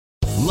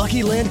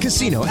Lucky Land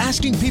Casino,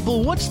 asking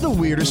people, what's the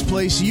weirdest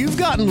place you've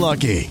gotten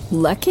lucky?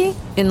 Lucky?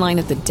 In line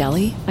at the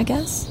deli, I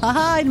guess?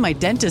 Aha, in my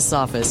dentist's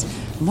office.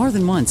 More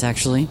than once,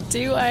 actually.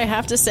 Do I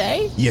have to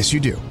say? Yes, you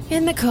do.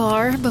 In the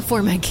car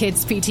before my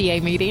kids'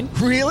 PTA meeting.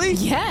 Really?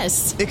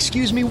 Yes.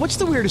 Excuse me, what's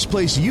the weirdest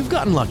place you've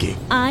gotten lucky?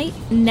 I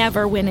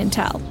never win and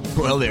tell.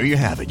 Well, there you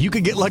have it. You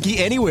can get lucky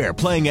anywhere,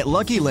 playing at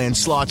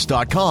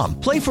LuckyLandSlots.com.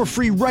 Play for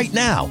free right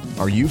now.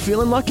 Are you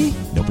feeling lucky?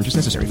 No purchase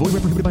necessary. Void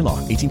where prohibited by law.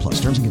 18+.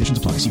 Terms and conditions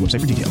apply. See website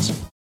for details.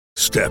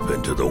 Step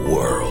into the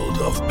world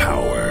of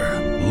power,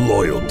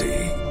 loyalty,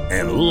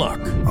 and luck.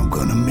 I'm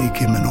gonna make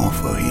him an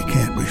offer he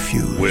can't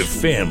refuse. With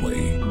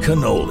family,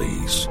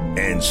 cannolis,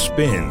 and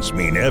spins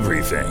mean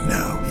everything.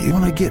 Now, you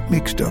wanna get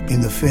mixed up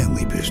in the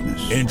family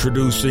business.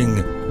 Introducing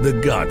The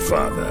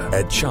Godfather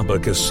at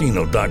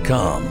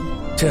ChumbaCasino.com.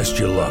 Test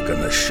your luck in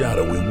the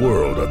shadowy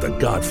world of The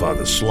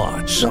Godfather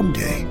slot.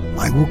 Someday,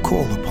 I will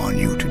call upon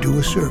you to do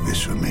a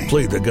service for me.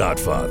 Play The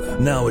Godfather,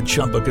 now at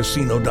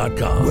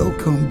ChumbaCasino.com.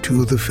 Welcome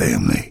to the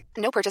family.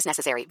 No purchase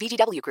necessary.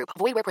 VGW Group.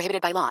 Void where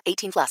prohibited by law.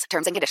 18+.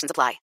 Terms and conditions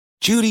apply.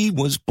 Judy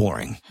was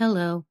boring.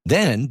 Hello.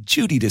 Then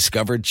Judy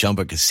discovered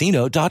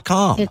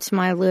ChumbaCasino.com. It's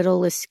my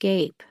little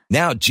escape.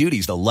 Now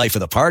Judy's the life of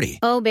the party.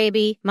 Oh,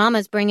 baby,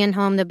 mama's bringing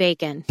home the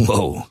bacon.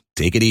 Whoa,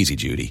 take it easy,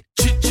 Judy.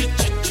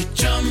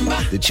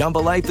 The Chumba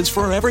life is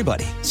for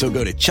everybody. So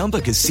go to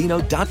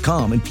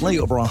ChumbaCasino.com and play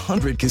over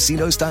 100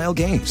 casino-style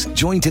games.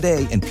 Join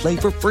today and play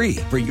for free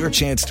for your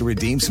chance to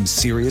redeem some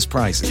serious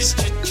prizes.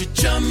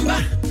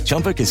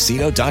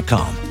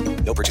 ChumbaCasino.com.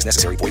 No purchase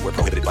necessary. Void where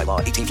prohibited by law.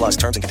 18+.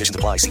 Terms and conditions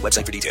apply. See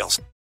website for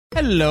details.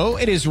 Hello,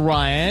 it is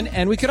Ryan,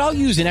 and we could all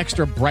use an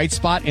extra bright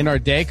spot in our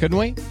day, couldn't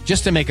we?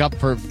 Just to make up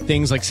for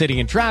things like sitting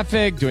in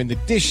traffic, doing the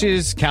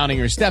dishes, counting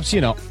your steps,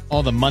 you know,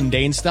 all the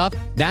mundane stuff.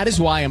 That is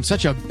why I'm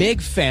such a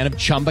big fan of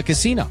Chumba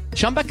Casino.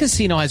 Chumba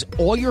Casino has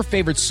all your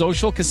favorite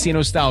social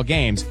casino-style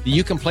games that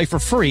you can play for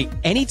free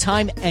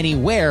anytime,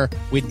 anywhere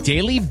with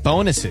daily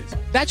bonuses.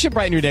 That should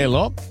brighten your day a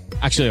little.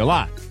 Actually, a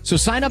lot. So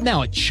sign up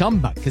now at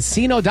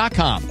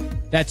ChumbaCasino.com.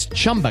 That's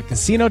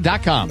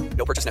ChumbaCasino.com.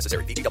 No purchase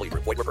necessary. VGW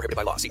Group. Void where prohibited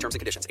by law. See terms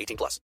and conditions.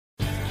 18+.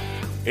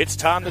 It's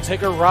time to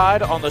take a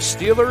ride on the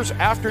Steelers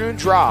Afternoon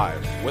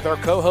Drive with our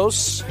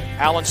co-hosts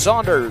Alan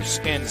Saunders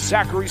and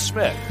Zachary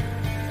Smith.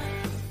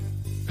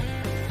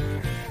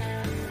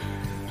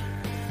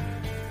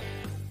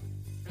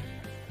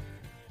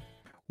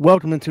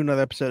 Welcome into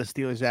another episode of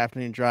Steelers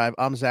Afternoon Drive.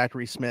 I'm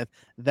Zachary Smith.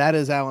 That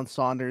is Alan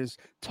Saunders.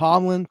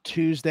 Tomlin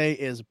Tuesday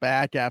is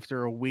back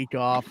after a week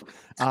off.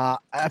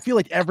 I feel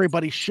like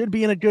everybody should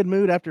be in a good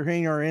mood after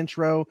hearing our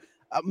intro.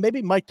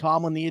 Maybe Mike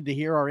Tomlin needed to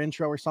hear our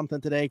intro or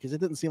something today because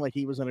it didn't seem like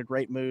he was in a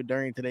great mood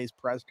during today's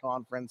press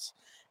conference.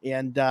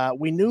 And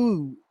we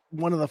knew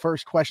one of the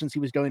first questions he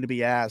was going to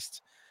be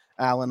asked,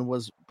 Alan,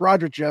 was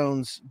Broderick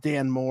Jones,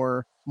 Dan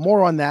Moore.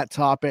 More on that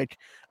topic.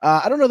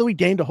 I don't know that we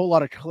gained a whole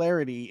lot of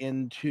clarity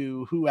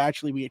into who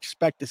actually we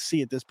expect to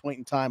see at this point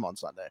in time on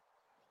Sunday.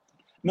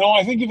 No,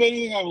 I think if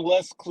anything, I'm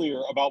less clear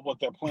about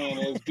what their plan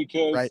is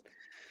because, right.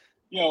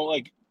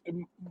 I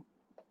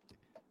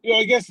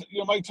guess,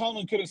 Mike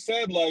Tomlin could have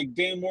said, like,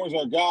 Dan Moore's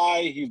our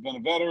guy. He's been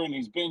a veteran.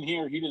 He's been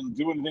here. He didn't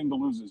do anything to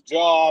lose his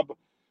job.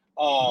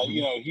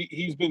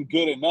 He's been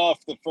good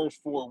enough the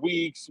first 4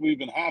 weeks. We've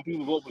been happy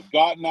with what we've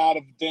gotten out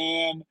of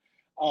Dan.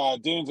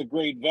 Dan's a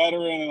great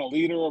veteran and a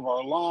leader of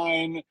our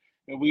line,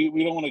 and we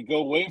don't want to go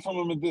away from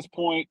him at this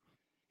point.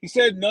 He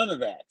said none of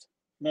that.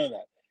 None of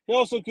that. He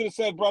also could have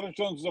said Broderick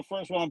Jones is a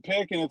first-round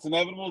pick, and it's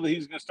inevitable that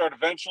he's going to start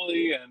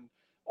eventually, and,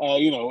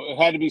 it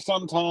had to be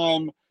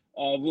sometime.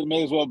 It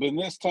may as well have been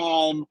this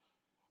time,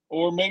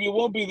 or maybe it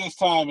won't be this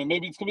time, and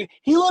maybe it's going to be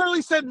 – he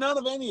literally said none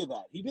of any of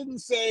that. He didn't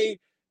say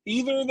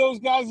either of those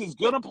guys is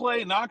going to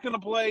play, not going to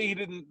play. He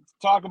didn't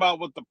talk about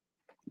what the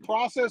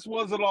process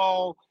was at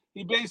all.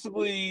 He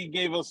basically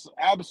gave us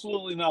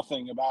absolutely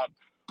nothing about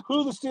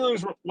who the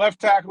Steelers left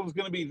tackle is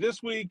going to be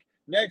this week,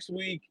 next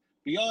week,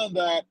 beyond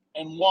that,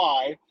 and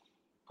why.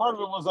 Part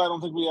of it was I don't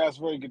think we asked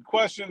very good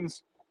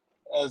questions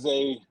as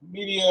a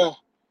media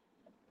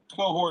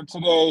cohort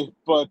today,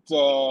 but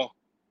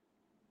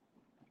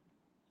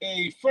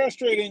a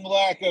frustrating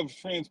lack of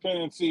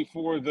transparency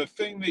for the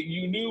thing that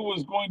you knew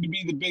was going to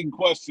be the big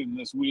question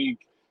this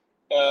week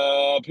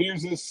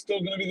appears is still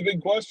going to be the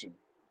big question.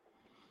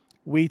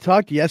 We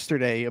talked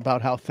yesterday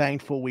about how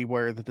thankful we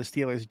were that the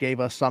Steelers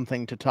gave us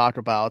something to talk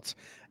about.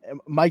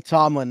 Mike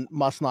Tomlin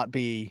must not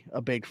be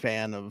a big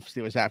fan of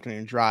Steelers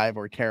Afternoon Drive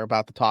or care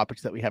about the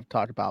topics that we have to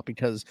talk about,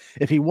 because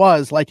if he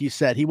was, like you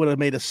said, he would have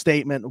made a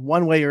statement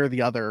one way or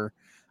the other,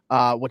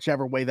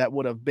 whichever way that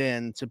would have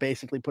been, to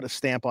basically put a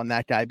stamp on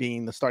that guy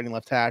being the starting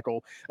left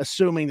tackle,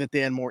 assuming that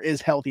Dan Moore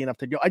is healthy enough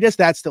to go. I guess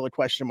that's still a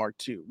question mark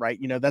too, right?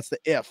 That's the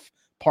if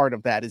part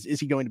of that is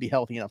he going to be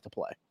healthy enough to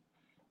play?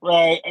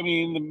 Right. I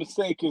mean, the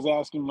mistake is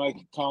asking Mike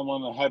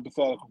Tomlin a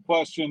hypothetical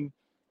question.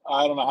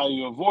 I don't know how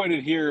you avoid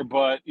it here,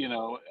 but,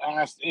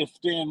 asked if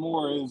Dan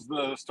Moore is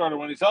the starter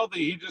when he's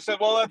healthy. He just said,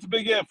 well, that's a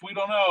big if. We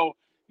don't know.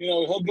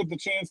 He'll get the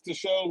chance to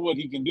show what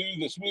he can do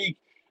this week.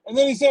 And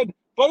then he said,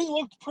 but he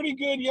looked pretty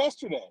good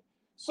yesterday.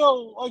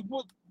 So,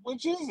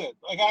 which is it?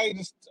 Like, I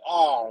just,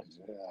 oh,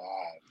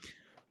 God.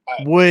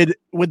 Would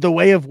the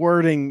way of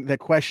wording the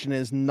question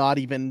is not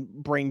even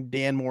bring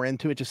Dan more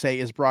into it? Just say,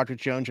 is Broderick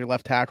Jones your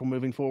left tackle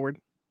moving forward?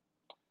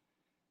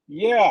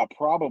 Yeah,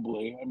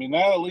 probably. I mean,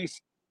 that at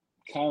least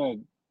kind of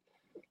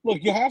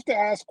look. You have to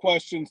ask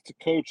questions to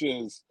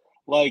coaches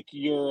like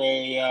you're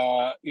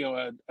a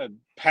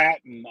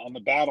Patton on the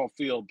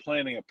battlefield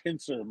planning a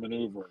pincer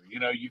maneuver.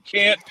 You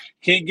can't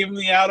give them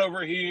the out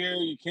over here.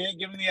 You can't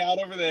give them the out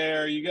over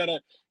there. You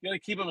gotta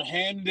keep them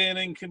hemmed in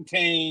and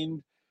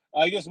contained.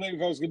 I guess maybe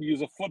if I was going to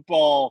use a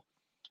football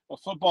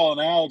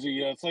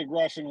analogy, it's like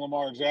rushing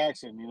Lamar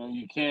Jackson.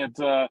 You can't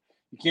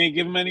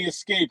give him any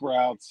escape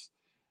routes.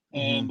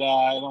 And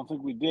I don't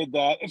think we did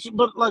that.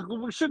 But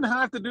we shouldn't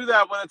have to do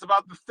that when it's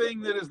about the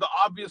thing that is the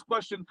obvious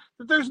question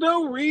that there's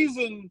no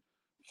reason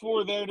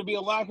for there to be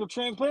a lack of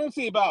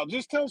transparency about.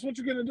 Just tell us what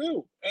you're going to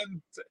do.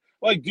 And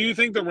do you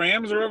think the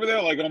Rams are over there?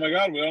 Like, oh my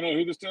God, we don't know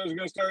who the Steelers are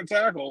going to start a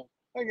tackle.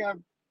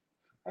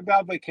 I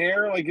doubt they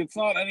care. It's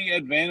not any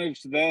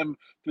advantage to them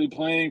to be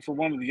playing for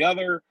one or the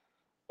other.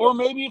 Or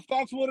maybe if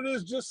that's what it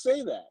is, just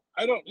say that.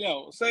 I don't,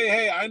 say,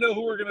 hey, I know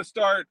who we're going to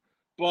start,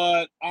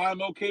 but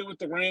I'm okay with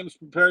the Rams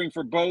preparing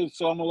for both,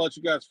 so I'm going to let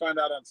you guys find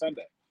out on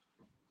Sunday.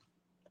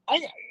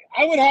 I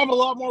would have a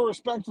lot more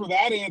respect for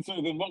that answer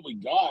than what we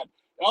got.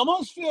 It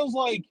almost feels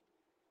like,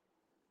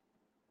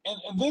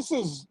 and this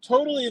is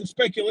totally in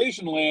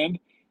speculation land,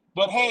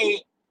 but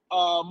hey,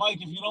 Mike,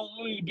 if you don't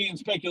want me to be in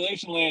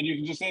speculation land, you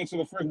can just answer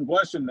the freaking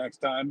question next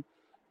time.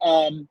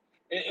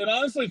 It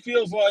honestly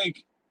feels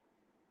like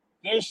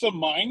there's some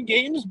mind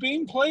games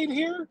being played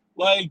here.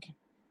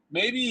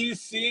 Maybe he's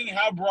seeing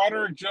how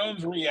Broderick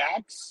Jones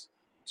reacts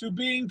to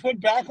being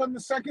put back on the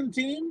second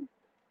team.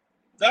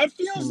 That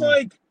feels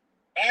like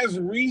as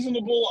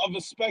reasonable of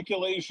a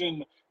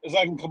speculation as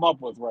I can come up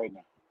with right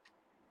now.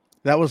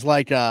 That was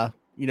like, Brian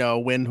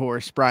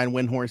Windhorst,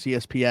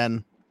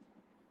 ESPN.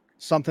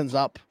 Something's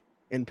up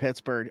in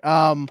Pittsburgh.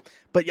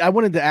 But I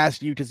wanted to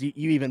ask you, because you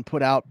even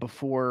put out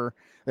before,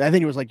 I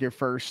think it was like your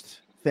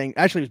first thing.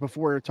 Actually, it was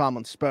before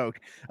Tomlin spoke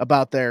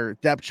about their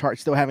depth chart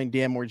still having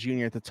Dan Moore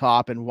Jr. at the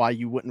top and why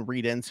you wouldn't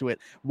read into it.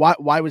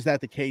 Why was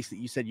that the case that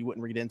you said you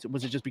wouldn't read into it?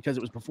 Was it just because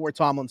it was before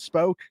Tomlin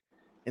spoke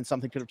and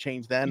something could have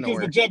changed then? Because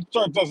the depth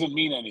chart doesn't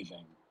mean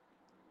anything.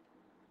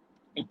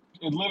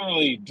 It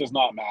literally does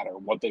not matter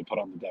what they put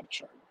on the depth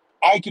chart.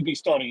 I could be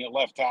starting at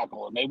left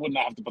tackle and they wouldn't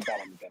have to put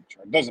that on the depth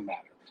chart. It doesn't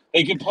matter.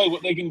 They can play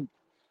what they can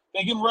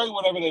write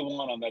whatever they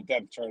want on that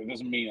depth chart. It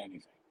doesn't mean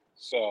anything.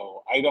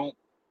 So I don't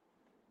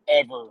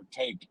ever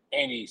take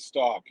any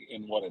stock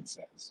in what it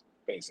says,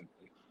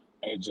 basically.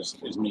 It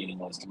just is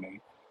meaningless to me.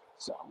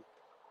 So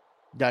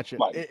gotcha.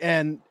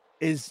 And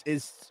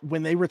is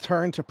when they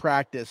return to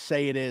practice,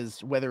 say it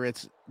is, whether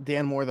it's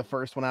Dan Moore, the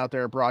first one out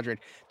there, or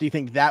Broderick, do you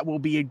think that will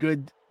be a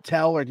good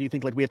tell, or do you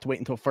think we have to wait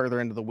until further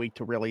into the week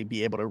to really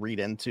be able to read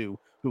into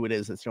who it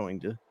is that's going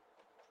to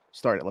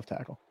start at left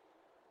tackle?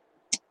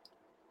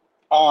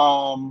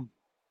 I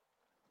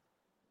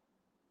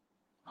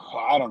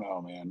don't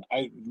know, man.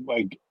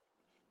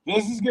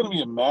 This is going to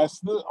be a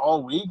mess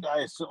all week.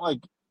 I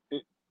assume,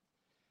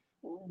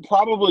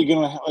 probably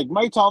going to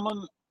Mike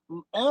Tomlin.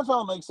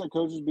 NFL makes their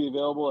coaches be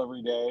available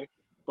every day,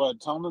 but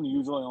Tomlin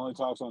usually only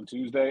talks on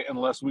Tuesday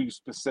unless we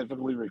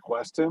specifically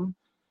request him.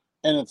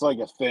 And it's like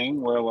a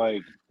thing where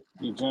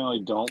you generally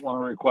don't want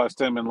to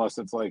request him unless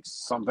it's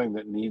something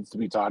that needs to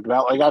be talked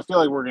about. I feel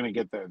like we're going to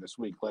get there this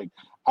week. I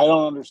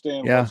don't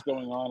understand what's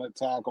going on at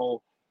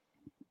tackle.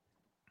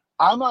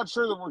 I'm not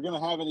sure that we're going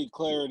to have any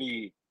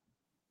clarity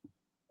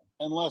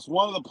unless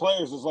one of the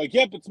players is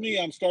yep, it's me,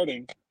 I'm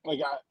starting. I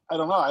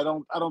don't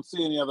know. I don't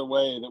see any other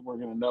way that we're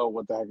going to know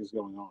what the heck is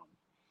going on.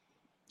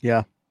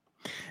 Yeah.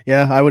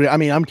 Yeah,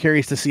 I'm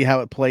curious to see how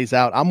it plays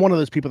out. I'm one of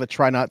those people that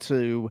try not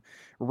to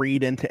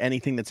read into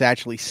anything that's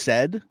actually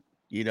said.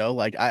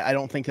 I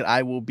don't think that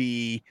I will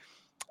be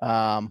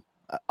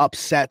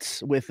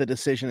upset with the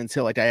decision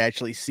until I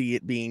actually see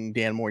it being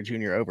Dan Moore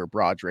Jr. over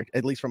Broderick,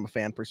 at least from a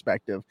fan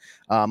perspective.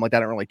 I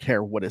don't really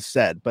care what is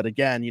said. But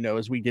again,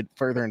 as we get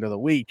further into the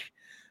week,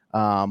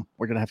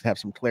 we're going to have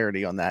some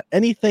clarity on that.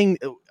 Anything,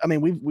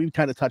 we've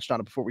kind of touched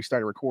on it before we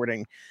started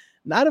recording.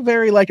 Not a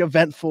very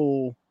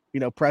eventful,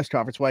 press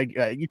conference.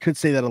 You could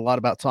say that a lot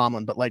about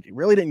Tomlin, but it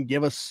really didn't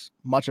give us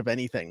much of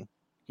anything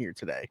here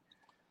today.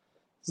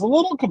 It's a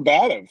little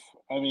combative.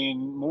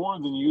 More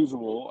than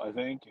usual, I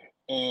think.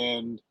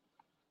 And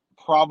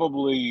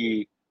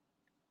probably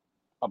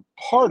a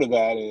part of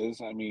that is,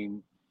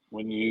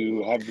 when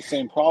you have the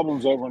same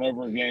problems over and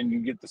over again, you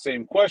get the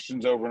same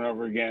questions over and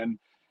over again.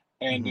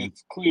 And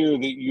it's clear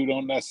that you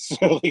don't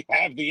necessarily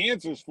have the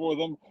answers for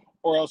them,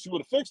 or else you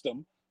would have fixed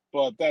them.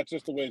 But that's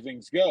just the way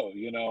things go.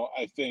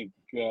 I think,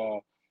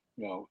 the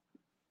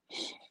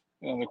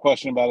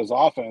question about his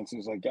offense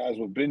is guys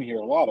who've been here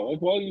a lot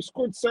of well, you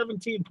scored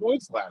 17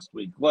 points last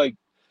week.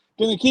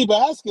 Gonna keep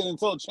asking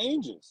until it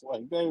changes.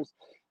 There's,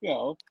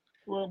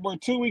 we're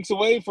 2 weeks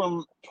away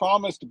from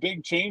promised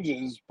big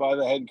changes by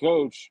the head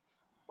coach.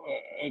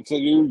 And so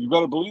you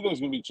better believe there's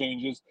gonna be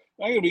changes.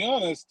 I gotta be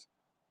honest,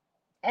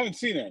 I haven't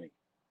seen any.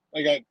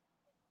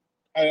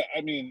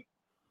 I mean,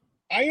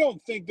 I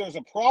don't think there's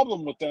a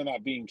problem with there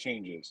not being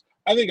changes.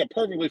 I think a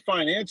perfectly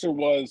fine answer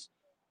was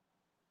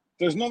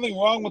there's nothing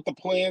wrong with the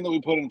plan that we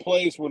put in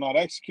place. We're not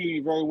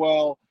executing very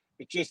well.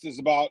 It just is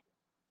about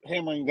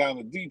hammering down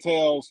the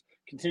details,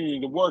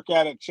 continuing to work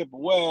at it, chip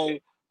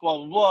away, blah,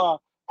 blah, blah.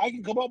 I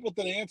can come up with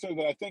an answer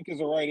that I think is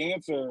the right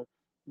answer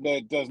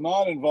that does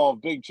not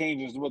involve big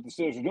changes to what the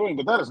Steelers are doing.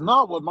 But that is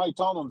not what Mike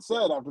Tomlin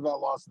said after that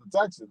loss to the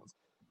Texans.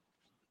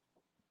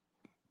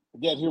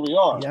 Yet here we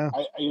are. Yeah.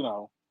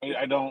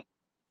 I don't.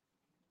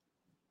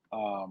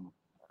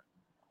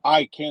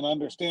 I can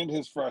understand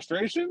his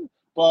frustration,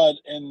 but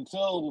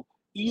until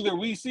either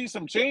we see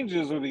some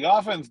changes or the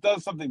offense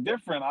does something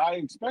different, I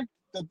expect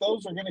that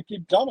those are going to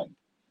keep coming.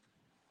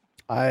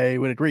 I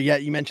would agree. Yeah,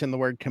 you mentioned the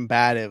word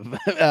combative.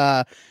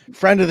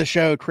 Friend of the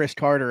show, Chris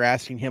Carter,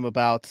 asking him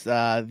about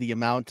the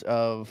amount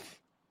of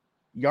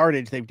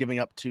yardage they've given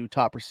up to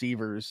top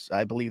receivers.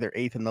 I believe they're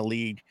 8th in the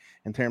league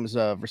in terms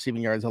of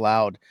receiving yards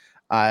allowed.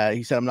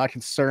 He said, I'm not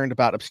concerned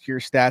about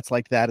obscure stats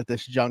like that at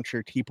this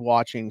juncture. Keep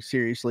watching.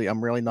 Seriously,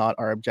 I'm really not.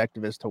 Our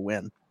objective is to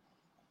win.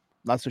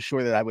 Not so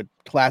sure that I would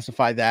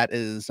classify that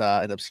as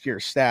an obscure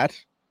stat,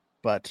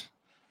 but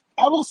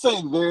I will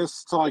say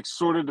this to like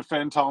sort of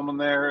defend Tomlin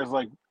there is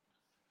like,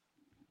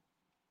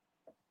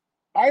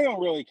 I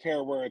don't really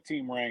care where a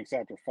team ranks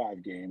after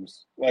 5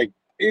 games. Like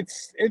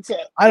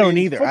I don't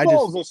either.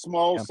 Football is a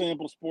small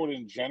sample sport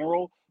in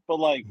general, but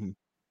like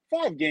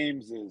 5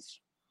 games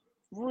is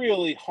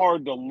really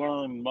hard to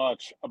learn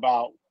much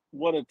about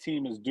what a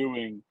team is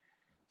doing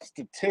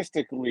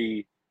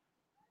statistically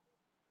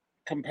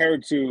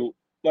compared to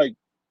like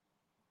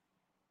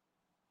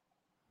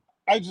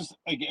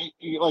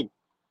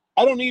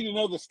I don't need to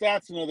know the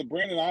stats to know that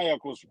Brandon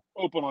Ayuk was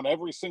open on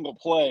every single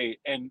play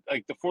and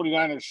like the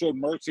 49ers showed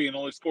mercy and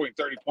only scoring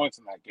 30 points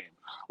in that game.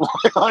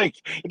 Like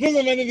it doesn't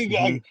have anything to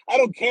like, I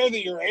don't care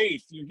that you're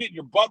 8th. You're getting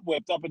your butt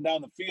whipped up and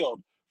down the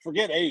field.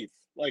 Forget 8th.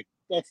 Like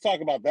let's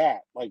talk about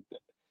that. Like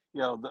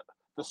the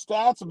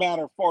stats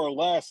matter far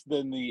less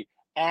than the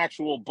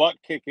actual butt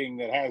kicking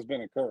that has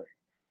been occurring.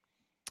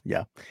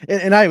 Yeah.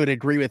 And I would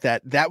agree with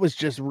that. That was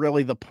just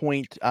really the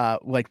point,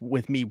 like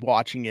with me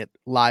watching it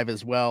live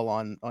as well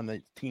on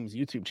the team's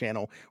YouTube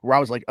channel, where I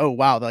was like, oh,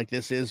 wow, like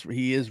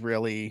he is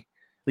really,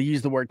 they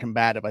use the word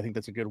combative. I think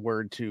that's a good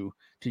word to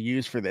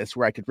use for this,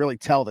 where I could really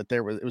tell that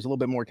it was a little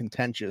bit more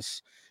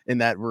contentious in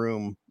that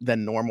room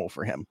than normal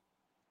for him.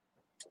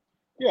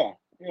 Yeah,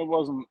 it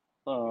wasn't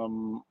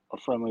a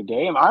friendly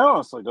day. And I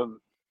honestly don't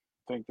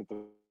think that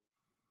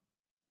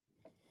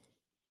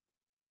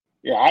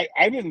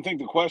I didn't think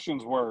the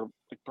questions were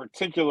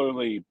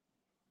particularly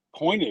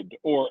pointed,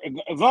 or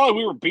it's not like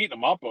we were beating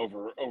them up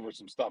over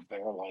some stuff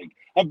there. Like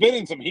I've been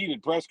in some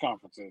heated press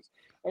conferences.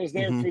 I was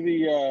there for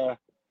the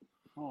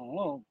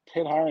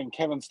Pitt hiring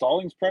Kevin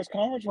Stallings press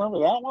conference. Remember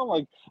that one?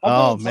 Like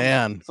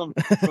some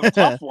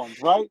tough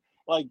ones, right?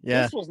 Like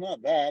this was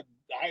not that.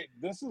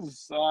 This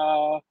is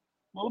a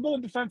little bit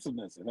of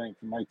defensiveness, I think,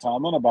 from Mike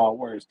Tomlin about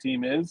where his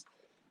team is.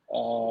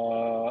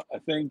 I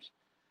think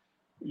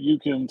you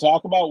can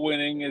talk about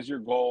winning as your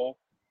goal,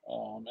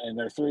 and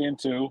they're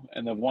 3-2,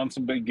 and they've won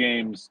some big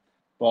games.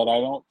 But I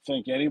don't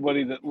think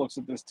anybody that looks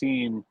at this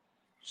team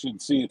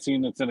should see a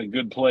team that's in a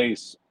good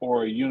place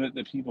or a unit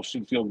that people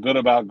should feel good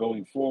about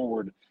going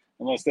forward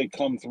unless they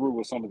come through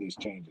with some of these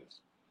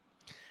changes.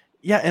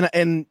 Yeah,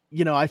 and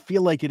I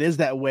feel like it is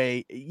that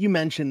way. You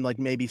mentioned like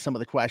maybe some of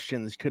the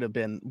questions could have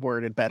been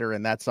worded better,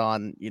 and that's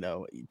on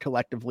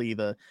collectively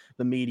the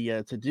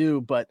media to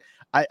do. But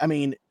I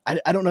mean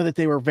I don't know that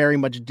they were very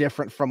much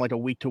different from like a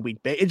week to week.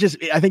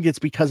 I think it's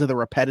because of the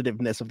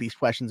repetitiveness of these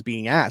questions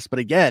being asked. But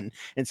again,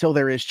 until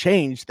there is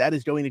change, that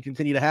is going to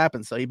continue to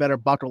happen. So you better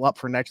buckle up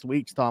for next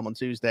week's Tomlin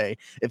Tuesday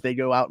if they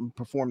go out and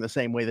perform the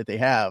same way that they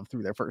have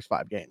through their first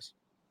 5 games.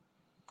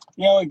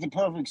 Yeah, like the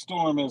perfect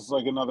storm is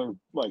like another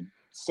like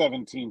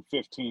 17-15,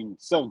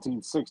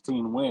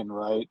 17-16 win,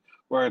 right?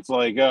 Where it's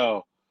like,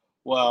 oh,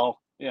 well,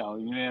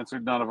 you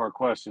answered none of our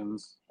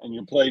questions and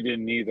your play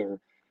didn't either.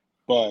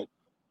 But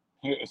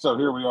so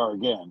here we are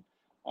again.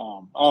 I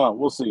don't know.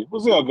 We'll see.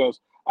 We'll see how it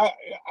goes. I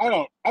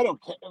don't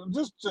care.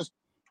 Just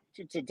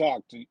to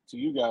talk to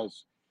you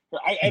guys.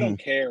 I don't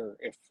care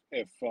if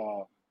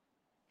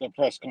the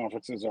press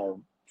conferences are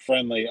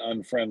friendly,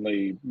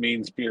 unfriendly,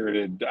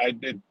 mean-spirited.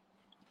 It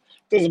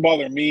doesn't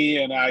bother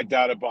me, and I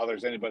doubt it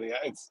bothers anybody.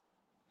 It's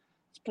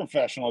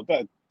professional.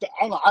 But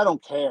I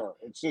don't care.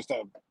 It's just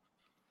a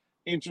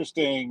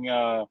interesting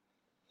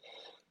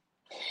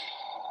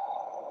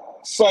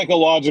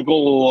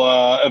psychological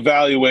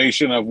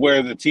evaluation of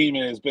where the team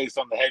is based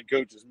on the head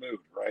coach's mood,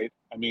 right?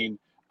 I mean,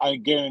 I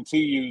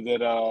guarantee you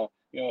that a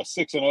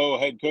 6-0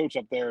 head coach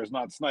up there is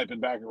not sniping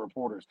back at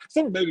reporters.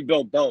 Except for maybe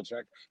Bill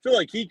Belichick. I feel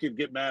like he could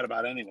get mad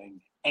about anything,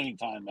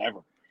 anytime, ever.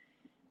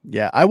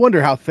 Yeah, I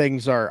wonder how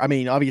things are. I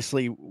mean,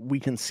 obviously, we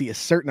can see a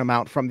certain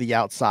amount from the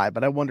outside,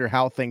 but I wonder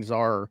how things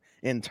are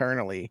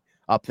internally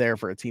up there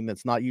for a team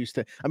that's not used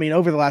to. I mean,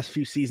 over the last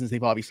few seasons,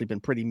 they've obviously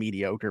been pretty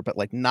mediocre, but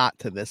like not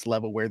to this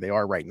level where they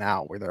are right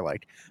now, where they're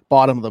like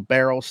bottom of the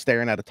barrel,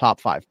 staring at a top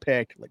 5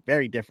 pick. Like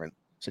very different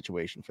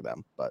situation for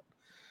them. But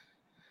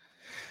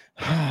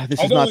This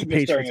I is don't not the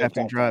think they're starting Patriots at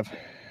afternoon top drive.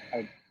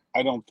 10.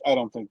 I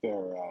don't think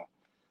they're.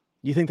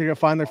 You think they're going to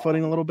find their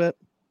footing a little bit?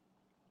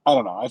 I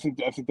don't know. I think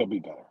they'll be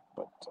better,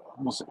 but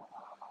we'll see.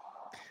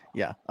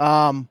 Yeah.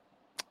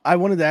 I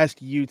wanted to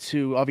ask you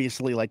too,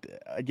 obviously, like,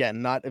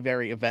 again, not a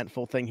very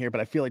eventful thing here, but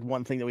I feel like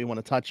one thing that we want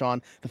to touch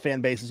on, the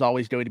fan base is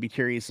always going to be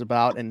curious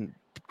about, and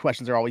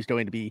questions are always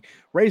going to be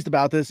raised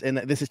about this. And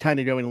this is kind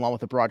of going along with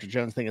the Broderick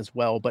Jones thing as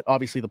well, but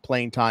obviously the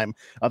playing time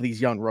of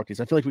these young rookies.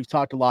 I feel like we've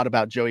talked a lot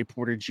about Joey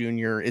Porter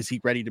Jr. Is he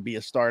ready to be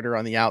a starter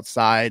on the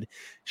outside?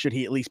 Should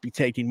he at least be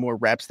taking more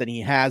reps than he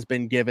has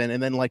been given?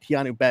 And then like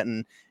Keanu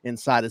Benton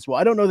inside as well.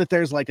 I don't know that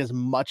there's like as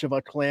much of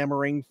a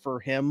clamoring for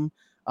him,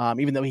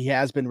 even though he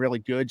has been really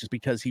good, just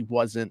because he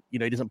wasn't, he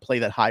doesn't play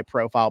that high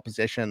profile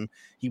position.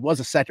 He was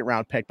a second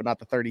round pick, but not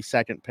the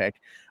 32nd pick.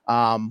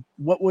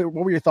 What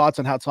were your thoughts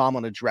on how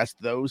Tomlin addressed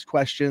those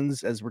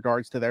questions as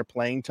regards to their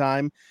playing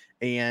time?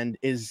 And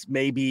is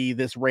maybe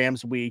this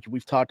Rams week,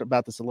 we've talked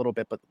about this a little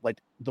bit, but like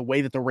the way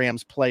that the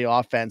Rams play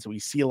offense, we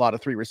see a lot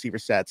of 3 receiver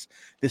sets.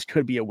 This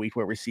could be a week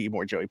where we see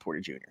more Joey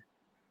Porter Jr.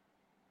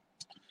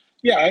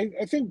 Yeah,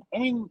 I think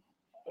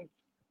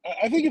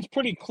it's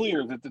pretty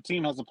clear that the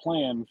team has a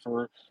plan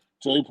for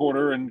Joey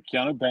Porter and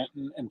Keanu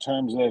Benton in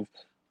terms of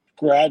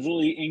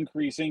gradually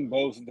increasing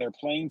both their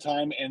playing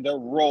time and their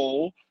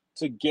role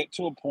to get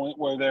to a point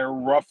where they're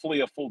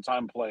roughly a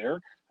full-time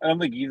player. I don't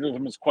think either of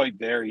them is quite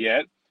there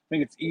yet. I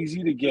think it's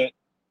easy to get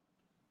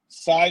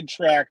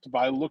sidetracked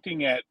by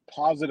looking at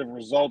positive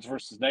results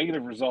versus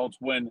negative results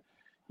when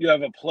you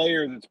have a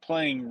player that's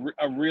playing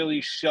a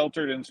really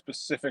sheltered and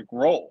specific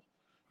role.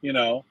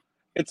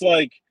 It's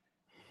like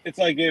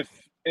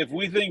if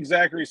we think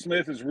Zachary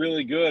Smith is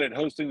really good at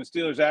hosting the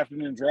Steelers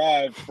afternoon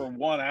drive for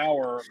 1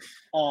 hour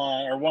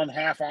or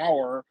 1/2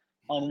 hour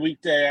on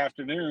weekday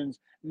afternoons,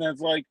 and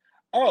that's like,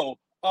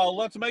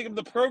 let's make him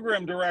the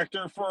program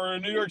director for a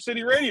New York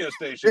City radio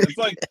station. It's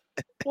like,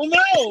 well,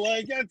 no,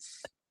 like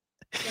that's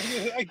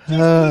like just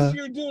because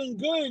you're doing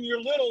good in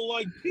your little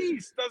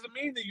piece doesn't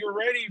mean that you're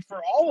ready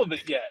for all of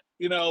it yet.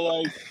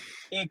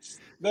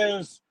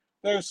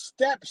 There's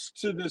steps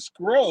to this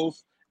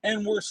growth,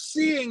 and we're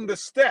seeing the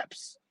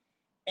steps.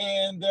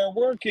 And they're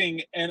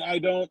working, and I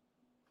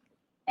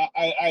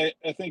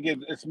think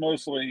it's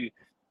mostly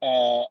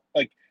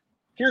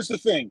here's the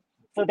thing.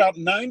 For about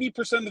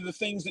 90% of the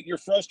things that you're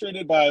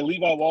frustrated by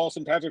Levi Wallace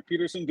and Patrick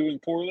Peterson doing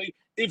poorly,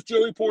 if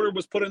Joey Porter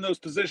was put in those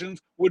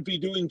positions, would be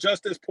doing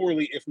just as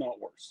poorly, if not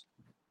worse.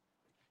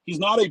 He's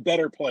not a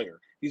better player.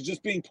 He's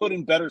just being put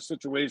in better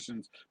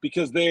situations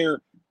because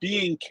they're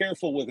being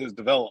careful with his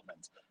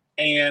development.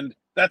 And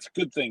that's a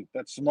good thing.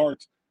 That's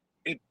smart.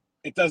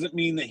 It doesn't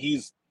mean that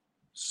he's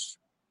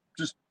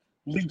just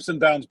leaps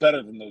and bounds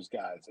better than those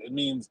guys. It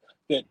means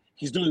that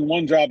he's doing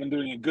one job and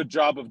doing a good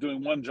job of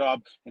doing one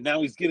job, and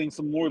now he's getting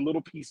some more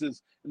little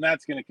pieces, and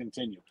that's going to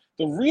continue.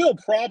 The real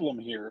problem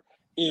here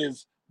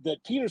is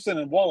that Peterson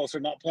and Wallace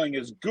are not playing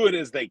as good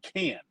as they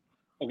can.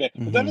 Okay,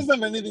 but that doesn't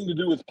have anything to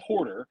do with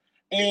Porter.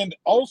 And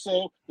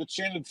also that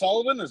Shannon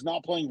Sullivan is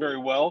not playing very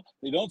well.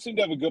 They don't seem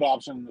to have a good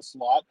option in the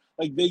slot.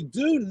 Like, they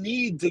do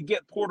need to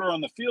get Porter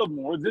on the field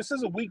more. This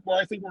is a week where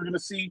I think we're going to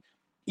see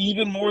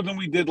even more than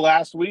we did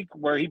last week,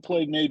 where he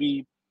played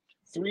maybe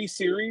 3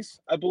 series,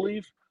 I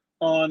believe,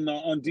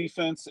 on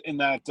defense in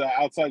that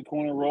outside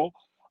corner role.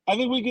 I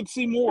think we could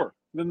see more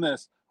than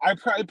this. I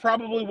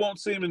probably won't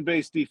see him in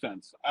base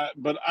defense,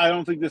 but I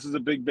don't think this is a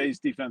big base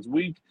defense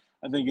week.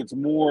 I think it's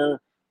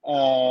more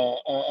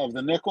of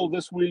the nickel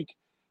this week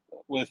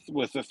with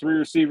the 3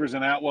 receivers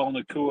in Atwell,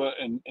 Nakua,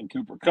 and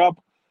Cooper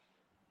Kupp.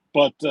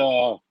 But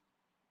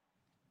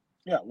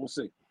yeah, we'll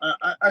see.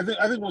 I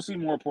think we'll see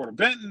more Porter.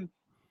 Benton,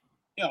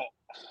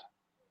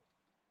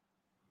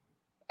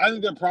 I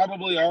think they're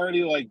probably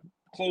already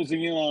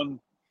closing in on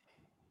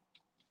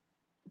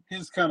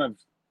his kind of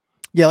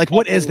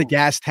what is the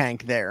gas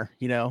tank there?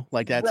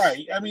 That's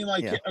right. I mean,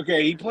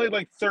 okay, he played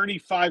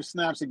 35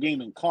 snaps a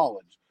game in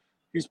college.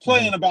 He's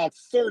playing about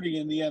 30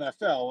 in the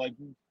NFL.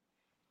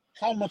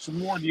 How much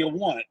more do you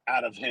want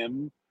out of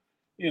him?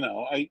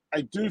 I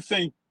do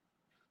think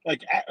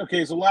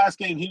so last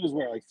game he was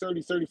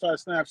 30, 35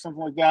 snaps,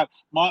 something like that.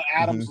 Mont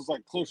Adams was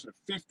closer to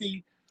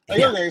 50.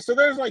 Okay, so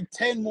there's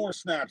 10 more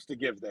snaps to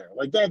give there.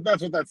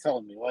 That's what that's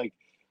telling me.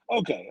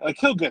 Okay,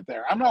 he'll get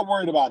there. I'm not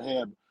worried about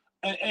him.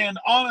 And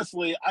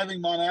honestly, I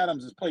think Mont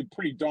Adams has played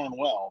pretty darn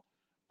well.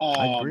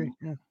 I agree.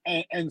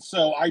 Yeah. And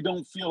so I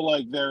don't feel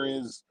like there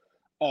is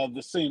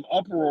the same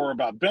uproar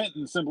about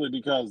Benton simply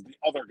because the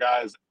other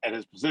guys at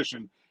his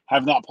position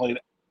have not played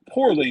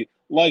poorly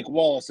like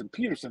Wallace and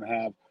Peterson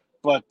have.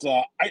 But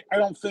I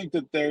don't think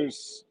that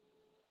there's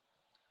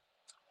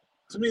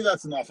 – to me,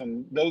 that's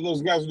nothing.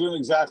 Those guys are doing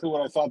exactly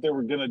what I thought they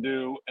were going to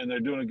do, and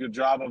they're doing a good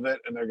job of it,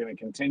 and they're going to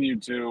continue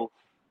to,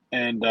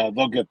 and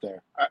they'll get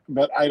there.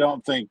 But I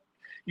don't think –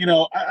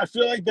 I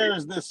feel like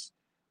there's this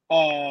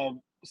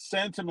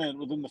sentiment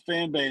within the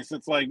fan base.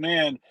 It's like,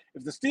 man,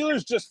 if the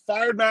Steelers just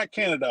fired Matt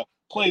Canada,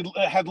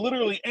 had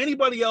literally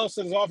anybody else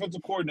as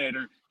offensive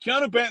coordinator,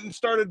 Keanu Benton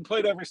started and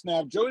played every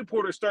snap. Joey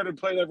Porter started and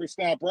played every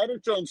snap.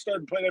 Roderick Jones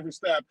started and played every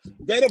snap.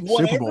 They'd have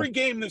won every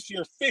game this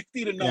year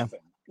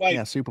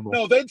 50-0. Super Bowl.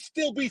 No, they'd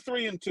still be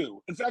 3-2.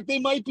 In fact, they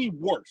might be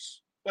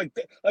worse. Like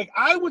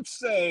I would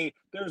say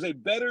there's a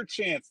better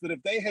chance that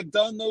if they had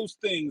done those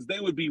things, they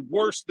would be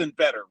worse than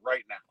better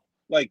right now.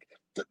 Like,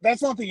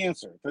 that's not the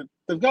answer.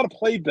 They've got to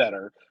play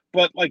better,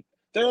 but, like,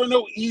 there are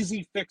no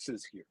easy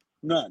fixes here.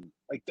 None.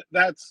 Like,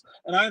 that's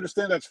 – and I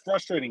understand that's a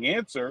frustrating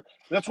answer.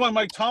 That's why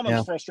Mike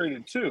Tomlin's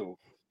frustrated too.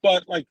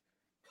 But, like,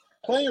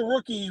 playing a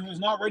rookie who's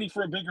not ready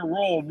for a bigger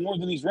role more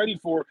than he's ready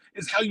for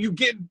is how you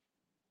get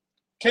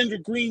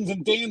Kendrick Greens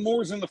and Dan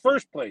Moores in the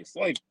first place.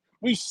 Like,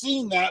 we've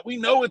seen that. We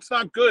know it's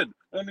not good.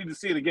 I don't need to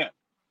see it again.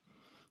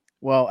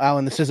 Well,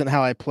 Alan, this isn't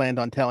how I planned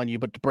on telling you,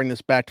 but to bring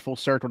this back to full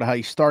circle to how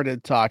you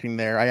started talking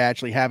there, I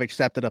actually have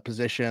accepted a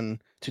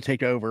position to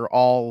take over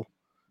all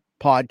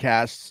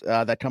podcasts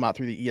that come out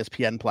through the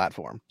ESPN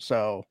platform.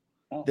 So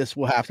this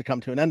will have to come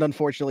to an end,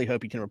 unfortunately.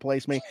 Hope you can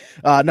replace me.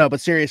 No,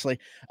 but seriously.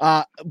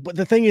 But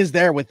the thing is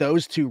there with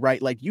those two,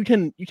 right? Like you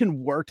can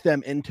work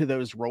them into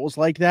those roles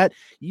like that.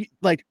 You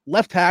like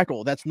left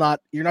tackle.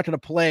 You're not going to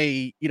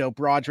play,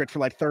 Broderick for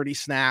like 30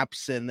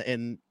 snaps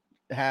and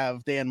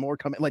have Dan Moore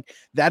come in. Like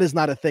that is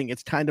not a thing.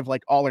 It's kind of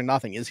like all or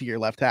nothing. Is he your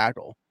left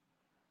tackle?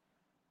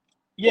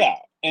 Yeah.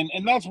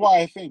 And that's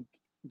why I think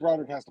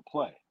Broderick has to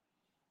play.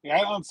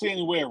 I don't see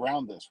any way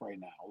around this right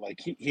now.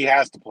 Like he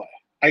has to play.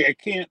 I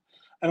can't.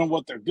 I don't know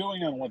what they're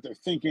doing. I don't know what they're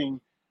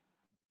thinking.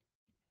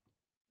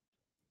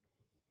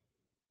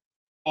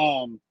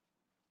 I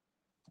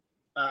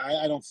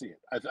don't see it.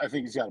 I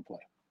think he's got to play.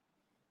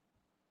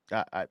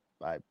 I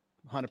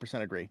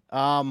 100% agree.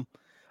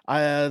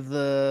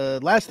 The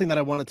last thing that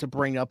I wanted to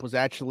bring up was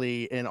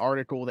actually an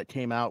article that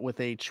came out with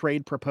a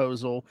trade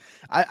proposal.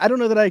 I don't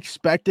know that I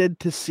expected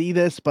to see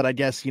this, but I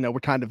guess, we're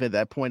kind of at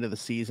that point of the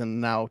season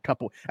now.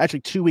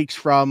 2 weeks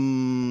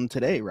from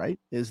today, right,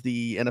 is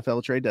the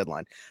NFL trade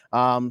deadline.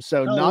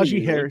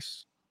 Najee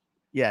Harris.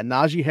 Yeah,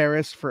 Najee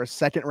Harris for a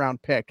second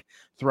round pick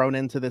thrown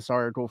into this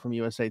article from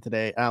USA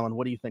Today. Alan,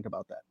 what do you think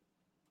about that?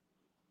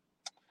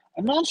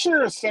 I'm not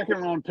sure a second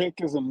round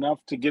pick is enough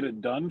to get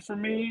it done for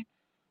me.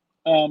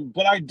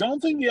 But I don't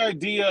think the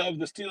idea of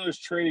the Steelers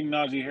trading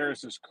Najee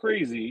Harris is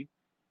crazy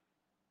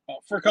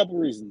for a couple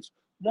reasons.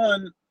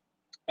 One,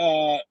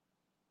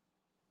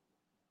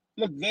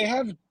 look, they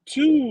have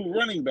two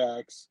running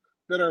backs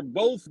that are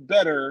both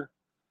better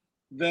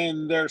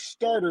than their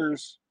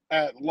starters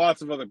at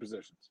lots of other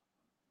positions.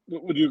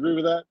 Would you agree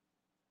with that?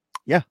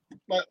 Yeah.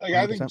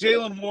 I think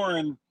Jaylen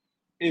Warren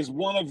is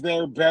one of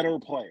their better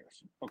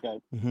players. Okay.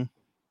 Mm-hmm.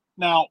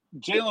 Now,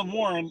 Jaylen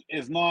Warren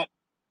is not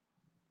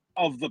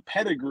of the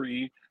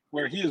pedigree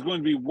where he is going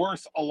to be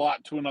worth a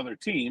lot to another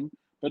team,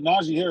 but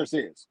Najee Harris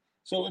is.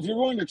 So if you're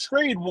going to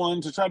trade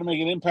one to try to make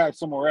an impact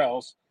somewhere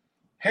else,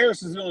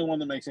 Harris is the only one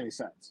that makes any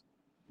sense.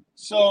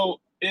 So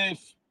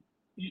if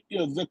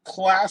the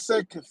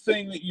classic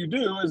thing that you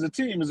do as a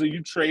team is that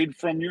you trade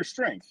from your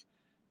strength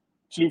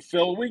to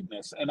fill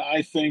weakness. And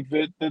I think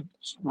that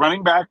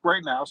running back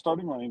right now,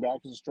 starting running back,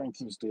 is a strength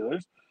of the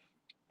Steelers.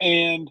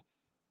 And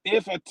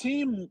if a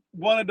team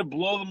wanted to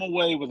blow them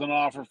away with an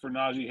offer for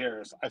Najee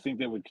Harris, I think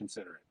they would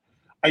consider it.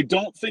 I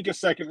don't think a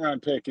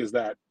second-round pick is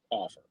that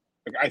offer.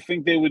 I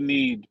think they would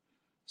need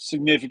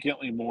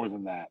significantly more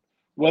than that,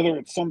 whether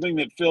it's something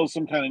that fills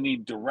some kind of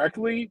need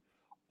directly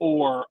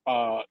or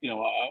a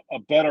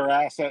better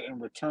asset in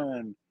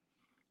return.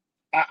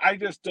 I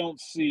just don't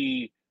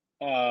see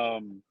that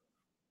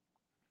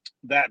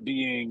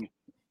being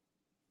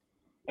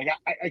like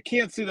I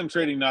can't see them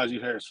trading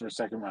Najee Harris for a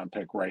second-round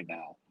pick right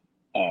now.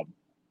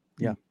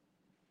 Yeah.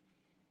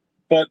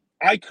 But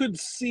I could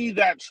see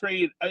that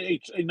trade, a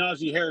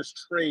Najee Harris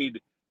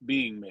trade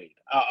being made.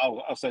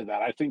 I'll say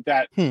that. I think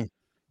that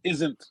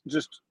isn't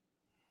just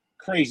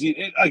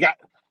crazy.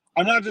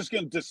 I'm not just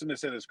going to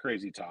dismiss it as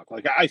crazy talk.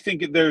 Like I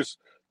think there's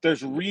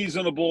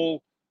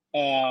reasonable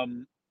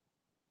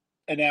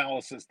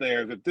analysis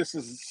there that this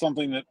is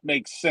something that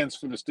makes sense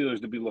for the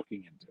Steelers to be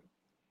looking into.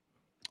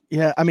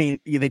 Yeah, I mean,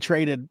 they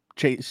traded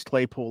Chase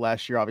Claypool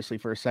last year, obviously,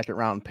 for a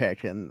second-round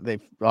pick, and they've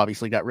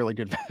obviously got really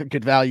good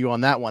value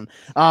on that one.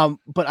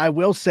 But I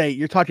will say,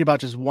 you're talking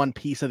about just one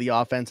piece of the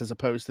offense as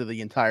opposed to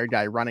the entire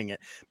guy running it.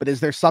 But is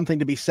there something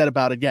to be said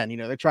about, again,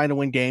 they're trying to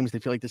win games. They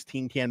feel like this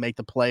team can make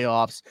the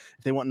playoffs.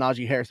 If they want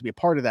Najee Harris to be a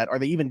part of that, are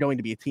they even going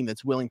to be a team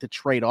that's willing to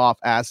trade off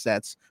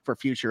assets for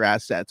future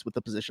assets with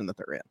the position that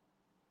they're in?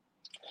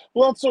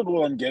 Well, that's sort of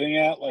what I'm getting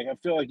at. Like, I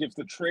feel like if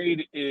the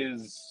trade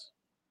is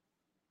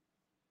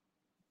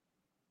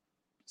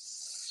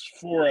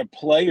for a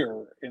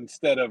player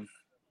instead of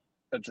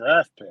a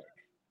draft pick,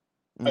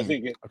 I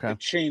think it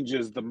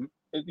changes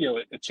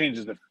it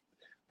changes the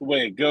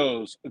way it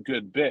goes a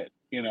good bit,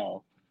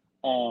 or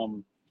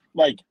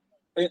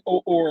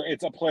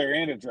it's a player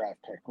and a draft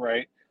pick,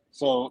 right?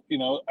 So,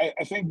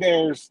 I think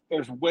there's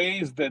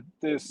ways that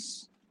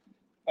this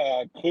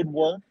could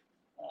work.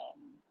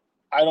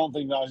 I don't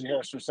think Najee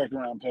Harris for second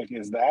round pick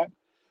is that,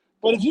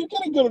 but if you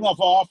get a good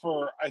enough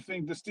offer, I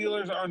think the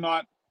Steelers are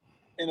not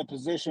in a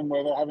position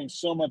where they're having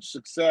so much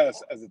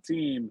success as a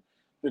team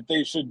that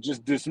they should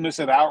just dismiss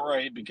it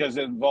outright because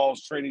it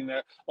involves trading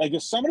that. Like,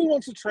 if somebody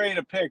wants to trade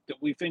a pick that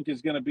we think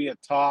is going to be a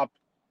top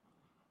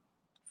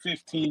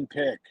 15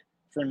 pick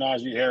for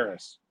Najee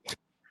Harris,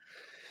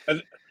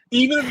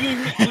 even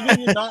if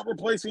you're not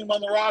replacing him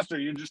on the roster,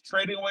 you're just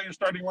trading away your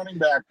starting running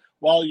back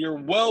while you're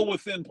well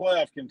within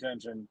playoff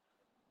contention.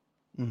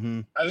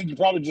 Mm-hmm. I think you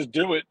probably just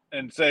do it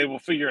and say, we'll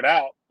figure it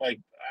out. Like,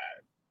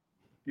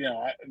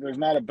 there's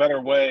not a better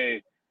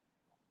way.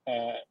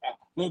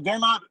 They're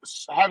not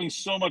having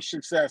so much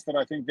success that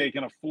I think they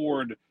can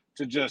afford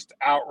to just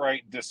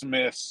outright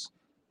dismiss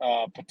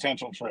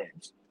potential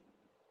trades.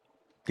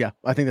 Yeah,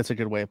 I think that's a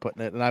good way of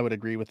putting it, and I would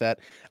agree with that.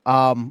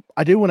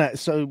 I do want to.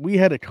 So we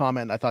had a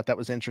comment. I thought that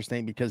was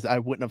interesting because I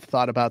wouldn't have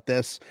thought about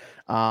this.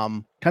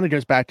 Kind of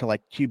goes back to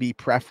like QB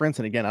preference,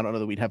 and again, I don't know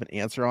that we'd have an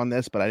answer on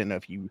this, but I didn't know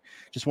if you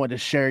just wanted to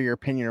share your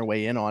opinion or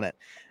weigh in on it.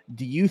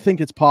 Do you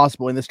think it's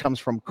possible? And this comes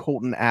from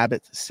Colton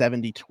Abbott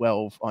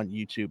 7012 on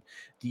YouTube.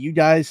 Do you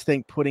guys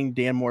think putting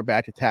Dan Moore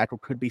back to tackle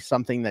could be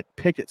something that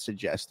Pickett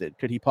suggested?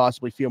 Could he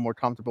possibly feel more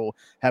comfortable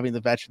having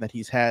the veteran that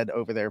he's had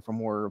over there for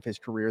more of his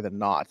career than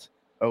not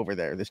over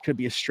there? This could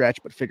be a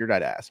stretch, but figured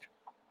I'd ask.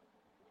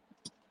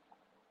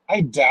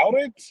 I doubt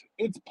it.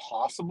 It's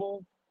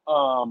possible,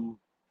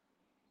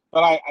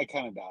 but I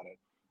kind of doubt it.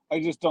 I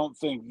just don't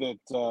think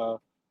that,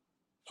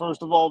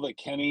 first of all, that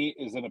Kenny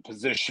is in a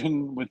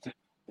position with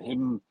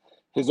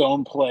his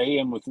own play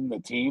and within the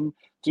team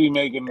to be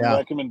making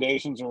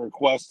recommendations or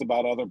requests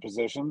about other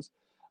positions.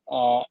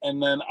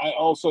 And then I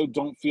also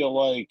don't feel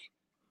like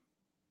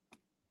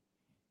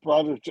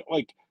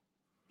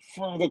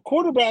for the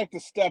quarterback to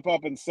step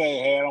up and say,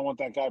 hey, I don't want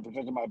that guy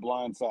protecting my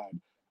blind side,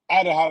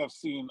 I'd have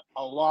seen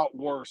a lot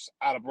worse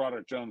out of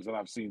Broderick Jones than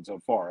I've seen so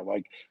far.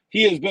 Like,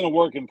 he has been a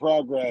work in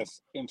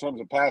progress in terms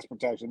of pass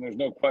protection. There's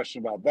no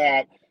question about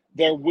that.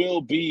 There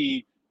will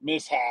be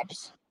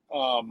mishaps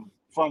from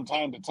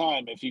time to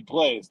time if he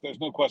plays.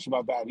 There's no question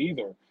about that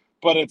either.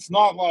 But it's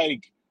not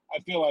like I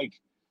feel like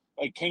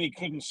Kenny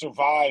couldn't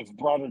survive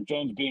Broderick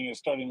Jones being a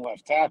starting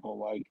left tackle.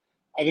 Like,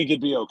 I think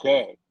it'd be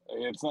okay.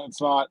 It's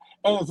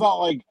not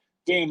like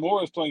Dan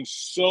Moore is playing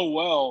so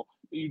well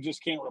that you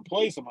just can't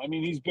replace him. I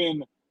mean, he's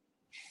been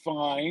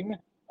fine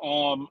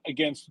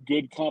against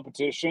good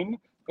competition.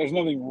 There's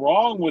nothing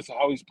wrong with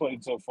how he's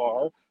played so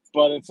far,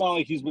 but it's not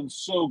like he's been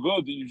so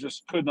good that you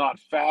just could not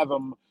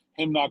fathom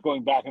him not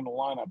going back in the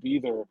lineup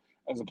either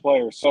as a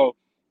player. So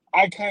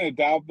I kind of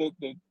doubt that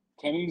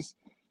Kenny's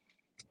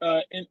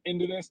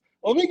into this.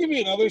 Let me give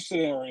you another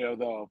scenario,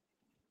 though.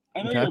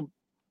 I know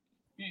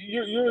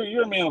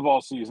you're a man of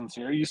all seasons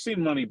here. You've seen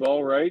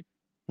Moneyball, right?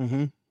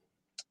 Mm-hmm.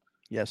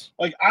 Yes.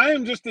 Like, I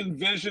am just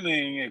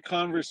envisioning a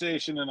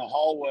conversation in a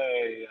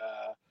hallway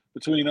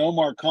between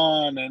Omar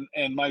Khan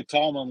and Mike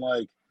Tomlin.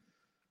 Like,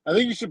 I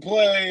think you should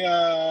play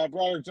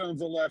Broderick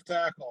Jones at left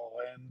tackle,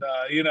 and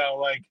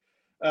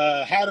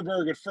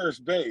Hatterberg at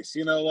first base.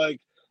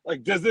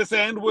 Like does this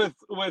end with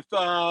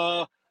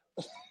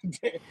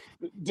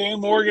Dan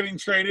Moore getting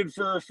traded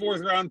for a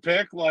 4th round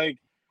pick? Like,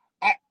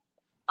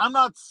 I'm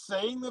not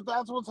saying that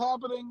that's what's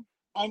happening.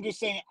 I'm just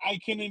saying I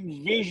can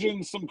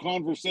envision some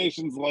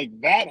conversations like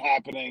that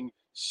happening,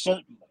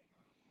 certainly.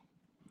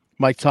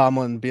 Mike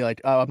Tomlin be like,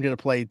 oh, I'm going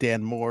to play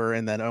Dan Moore.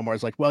 And then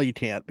Omar's like, well, you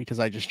can't because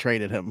I just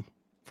traded him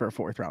for a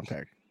 4th round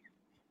pick.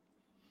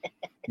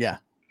 Yeah.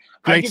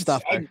 Great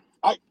stuff.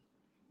 I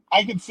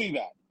can see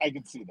that.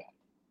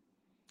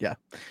 Yeah,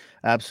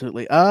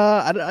 absolutely.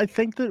 I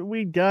think that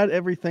we got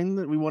everything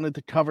that we wanted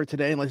to cover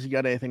today, unless you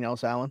got anything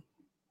else, Alan.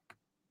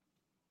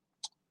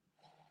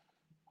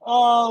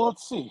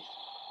 Let's see.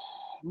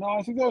 No,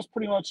 I think that was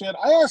pretty much it.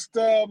 I asked.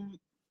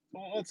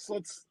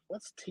 Let's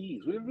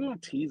tease. We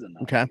don't tease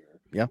enough. Okay.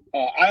 Here.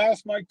 Yeah. I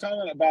asked Mike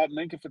Tomlin about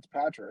Minkah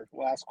Fitzpatrick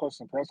last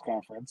question press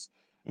conference,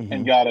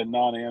 and got a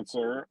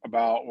non-answer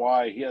about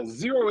why he has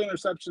 0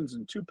 interceptions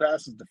and 2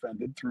 passes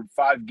defended through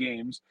 5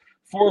 games,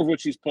 4 of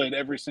which he's played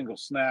every single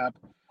snap,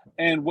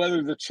 and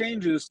whether the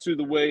changes to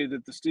the way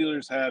that the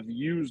Steelers have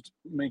used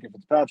Minkah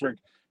Fitzpatrick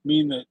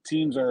mean that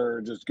teams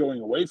are just going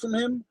away from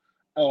him.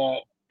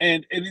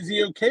 And is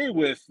he okay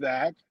with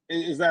that?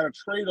 Is that a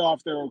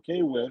trade-off they're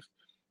okay with?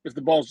 If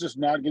the ball's just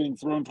not getting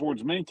thrown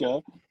towards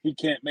Minkah, he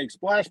can't make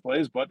splash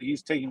plays, but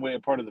he's taking away a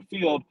part of the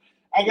field.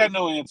 I got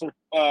no answer.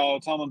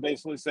 Tomlin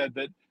basically said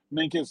that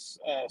Minkah's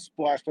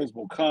splash plays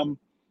will come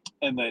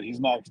and that he's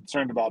not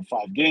concerned about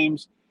 5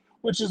 games,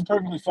 which is a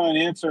perfectly fine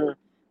answer.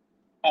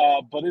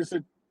 But is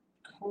it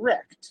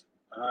correct?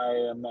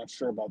 I am not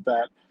sure about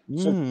that.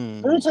 So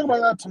we're going to talk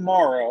about that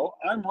tomorrow.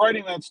 I'm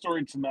writing that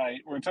story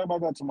tonight. We're going to talk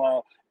about that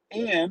tomorrow.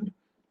 And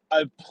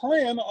I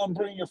plan on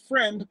bringing a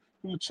friend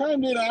who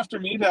chimed in after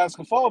me to ask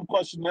a follow-up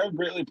question there.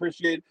 Greatly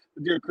appreciate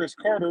the dear Chris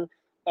Carter.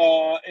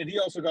 And he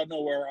also got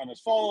nowhere on his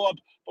follow-up.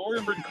 But we're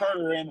going to bring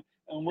Carter in,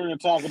 and we're going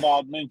to talk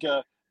about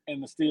Minkah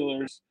and the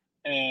Steelers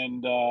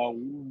and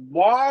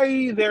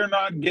why they're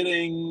not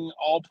getting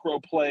all-pro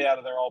play out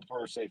of their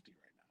all-pro safety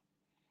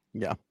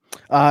right now.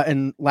 Yeah.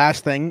 And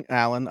last thing,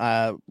 Alan,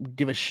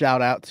 give a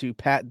shout-out to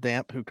Pat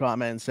Damp, who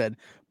commented and said,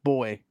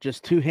 boy,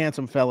 just two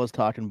handsome fellas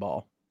talking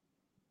ball.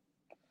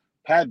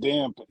 Pat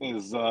Damp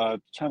is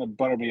trying to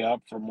butter me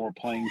up for more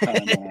playing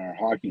time on our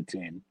hockey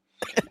team.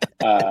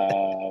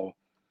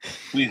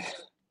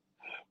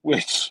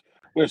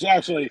 Which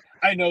actually,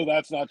 I know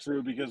that's not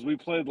true because we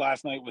played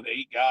last night with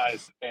 8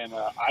 guys, and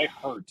I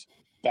hurt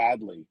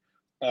badly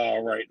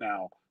right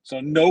now. So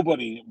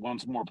nobody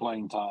wants more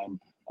playing time.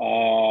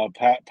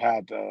 Pat,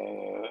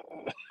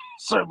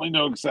 certainly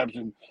no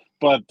exception,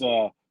 but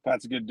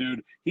Pat's a good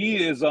dude.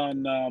 He is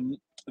on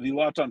the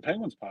Locked On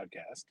Penguins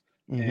podcast,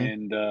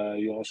 and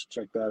you all should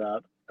check that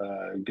out.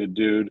 Good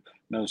dude,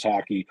 knows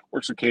hockey,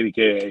 works for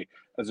KDKA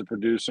as a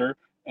producer,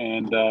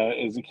 and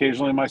is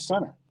occasionally my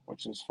center,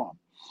 which is fun.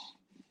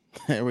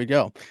 There we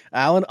go.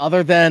 Alan,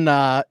 other than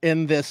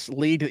in this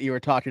league that you were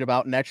talking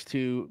about next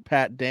to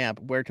Pat Damp,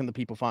 where can the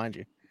people find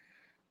you?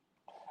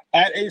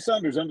 At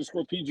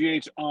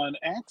 @Saunders_PGH on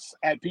X,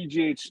 at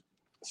PGH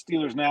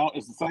Steelers Now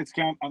is the site's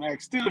account on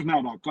X,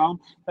 SteelersNow.com.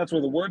 That's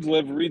where the words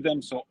live. Read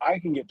them so I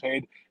can get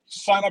paid.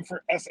 Sign up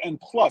for SN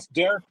Plus.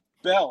 Derek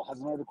Bell has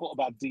an article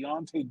about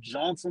Deontay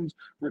Johnson's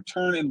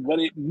return and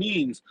what it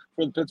means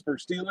for the Pittsburgh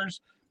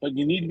Steelers. But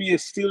you need to be a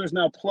Steelers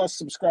Now Plus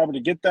subscriber to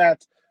get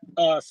that.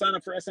 Sign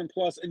up for SN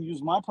Plus and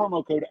use my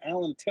promo code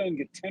Allen10.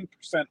 Get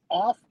 10%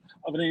 off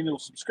of an annual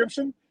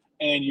subscription.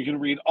 And you can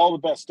read all the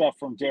best stuff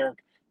from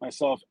Derek,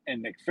 myself,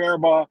 and Nick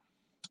Faribaugh.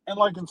 And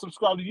like and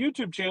subscribe to the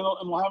YouTube channel,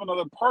 and we'll have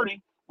another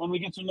party when we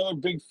get to another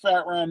big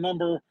fat round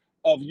number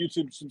of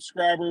YouTube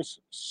subscribers.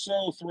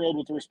 So thrilled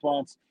with the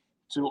response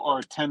to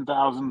our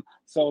 10,000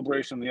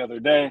 celebration the other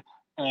day.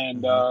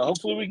 And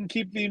hopefully we can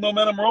keep the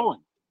momentum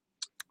rolling.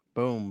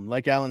 Boom.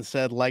 Like Alan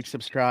said, like,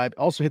 subscribe.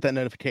 Also hit that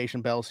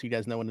notification bell so you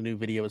guys know when a new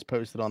video is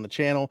posted on the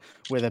channel,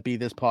 whether it be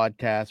this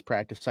podcast,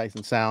 Practice Sights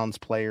and Sounds,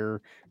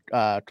 player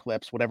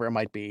clips, whatever it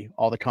might be.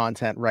 All the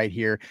content right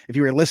here. If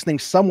you were listening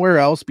somewhere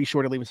else, be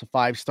sure to leave us a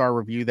 5-star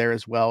review there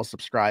as well.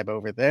 Subscribe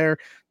over there.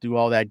 Do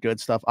all that good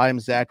stuff. I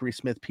am Zachary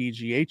Smith,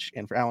 PGH,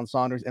 and for Alan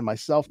Saunders and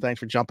myself, thanks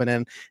for jumping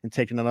in and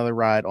taking another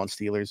ride on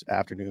Steelers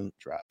Afternoon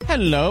Drive.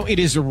 Hello, it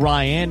is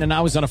Ryan, and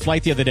I was on a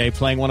flight the other day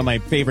playing one of my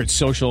favorite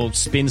social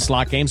spin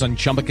slot games on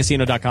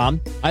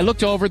ChumbaCasino.com. I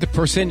looked over at the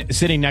person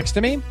sitting next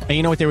to me, and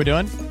you know what they were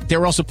doing? They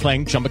were also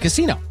playing Chumba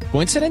Casino.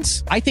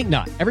 Coincidence? I think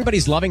not.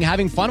 Everybody's loving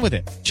having fun with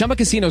it. Chumba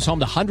Casino is home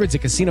to hundreds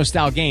of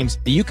casino-style games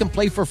that you can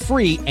play for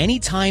free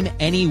anytime,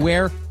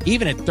 anywhere,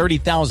 even at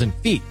 30,000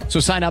 feet. So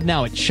sign up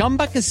now at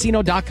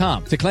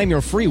ChumbaCasino.com to claim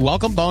your free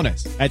welcome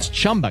bonus. That's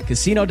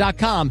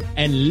ChumbaCasino.com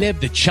and live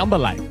the Chumba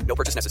life. No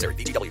purchase necessary.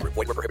 VGW. Void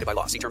where prohibited by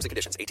law. See terms and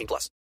conditions.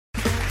 18+.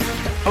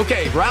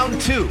 Okay, round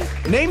 2.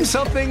 Name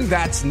something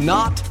that's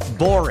not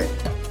boring.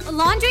 A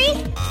laundry?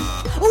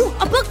 Ooh,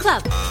 a book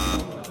club.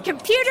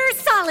 Computer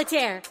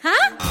solitaire,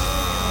 huh?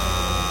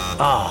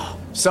 Ah,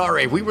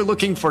 sorry, we were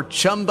looking for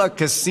Chumba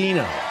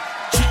Casino.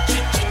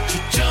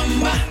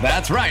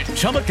 That's right,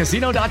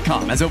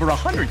 ChumbaCasino.com has over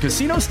 100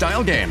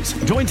 casino-style games.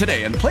 Join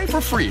today and play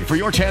for free for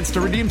your chance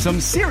to redeem some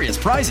serious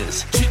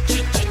prizes.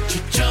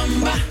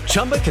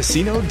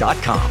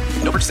 ChumbaCasino.com.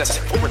 No purchase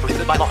necessary. Void where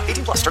prohibited by law.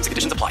 18+. Terms and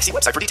conditions apply. See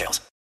website for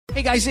details.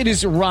 Hey guys, it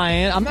is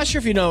Ryan. I'm not sure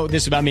if you know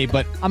this about me,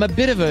 but I'm a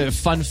bit of a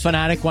fun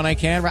fanatic when I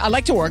can. I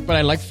like to work, but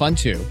I like fun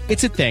too.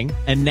 It's a thing.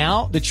 And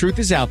now the truth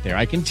is out there.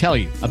 I can tell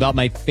you about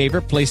my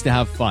favorite place to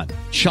have fun.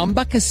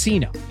 Chumba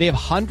Casino. They have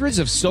hundreds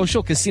of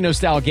social casino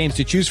style games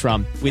to choose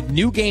from with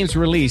new games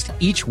released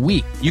each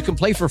week. You can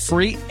play for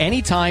free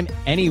anytime,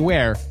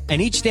 anywhere.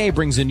 And each day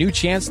brings a new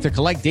chance to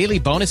collect daily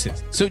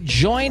bonuses. So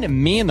join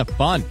me in the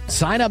fun.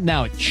 Sign up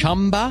now at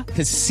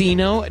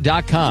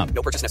ChumbaCasino.com.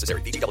 No purchase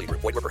necessary. VGW.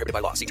 Void where prohibited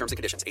by law. See terms and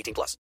conditions.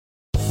 18+.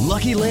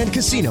 Lucky Land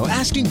Casino,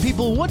 asking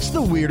people, what's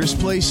the weirdest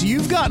place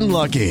you've gotten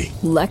lucky?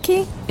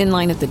 Lucky? In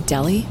line at the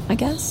deli, I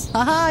guess?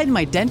 Aha, in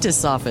my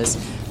dentist's office.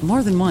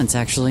 More than once,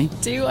 actually.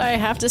 Do I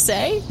have to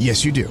say?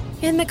 Yes, you do.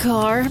 In the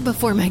car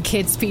before my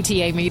kids'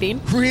 PTA meeting.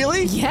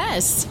 Really?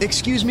 Yes.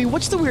 Excuse me,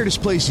 what's the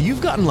weirdest place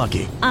you've gotten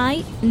lucky?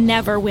 I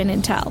never win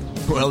and tell.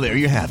 Well, there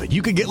you have it.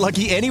 You can get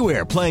lucky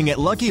anywhere, playing at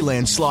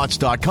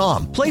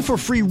LuckyLandSlots.com. Play for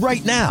free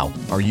right now.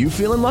 Are you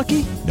feeling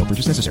lucky? No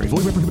purchase necessary.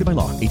 Void where prohibited by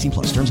law.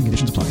 18+. Terms and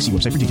conditions apply. See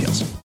website for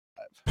details.